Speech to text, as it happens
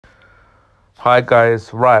Hi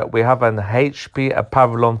guys, right, we have an HP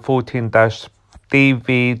Pavilion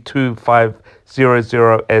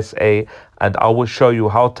 14-dv2500sa, and I will show you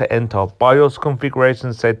how to enter BIOS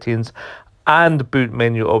configuration settings and boot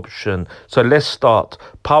menu option. So let's start.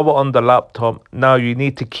 Power on the laptop. Now you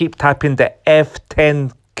need to keep tapping the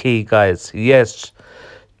F10 key, guys. Yes,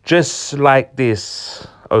 just like this.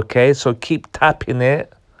 Okay, so keep tapping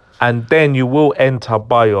it and then you will enter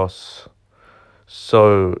BIOS.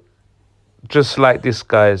 So just like this,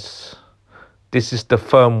 guys. This is the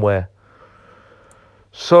firmware.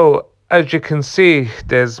 So as you can see,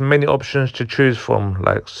 there's many options to choose from,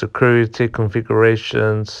 like security,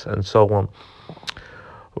 configurations, and so on.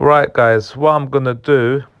 Right guys, what I'm gonna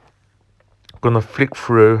do, I'm gonna flick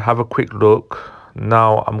through, have a quick look.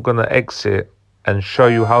 Now I'm gonna exit and show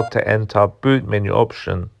you how to enter boot menu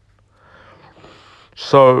option.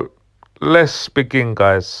 So let's begin,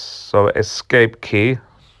 guys. So escape key.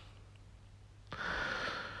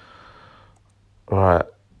 Right,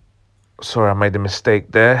 sorry, I made a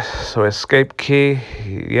mistake there. So escape key,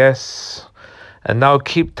 yes. And now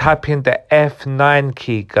keep tapping the F9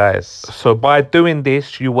 key, guys. So by doing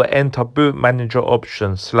this, you will enter boot manager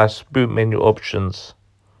options / boot menu options.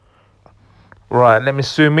 Right, let me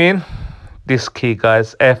zoom in. This key,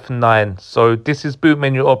 guys, F9. So this is boot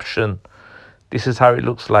menu option. This is how it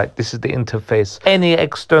looks like. This is the interface. Any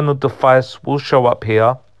external device will show up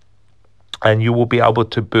here, and you will be able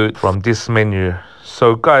to boot from this menu.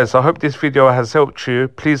 So guys, I hope this video has helped you.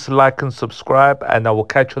 Please like and subscribe, and I will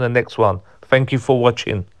catch you on the next one. Thank you for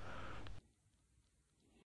watching.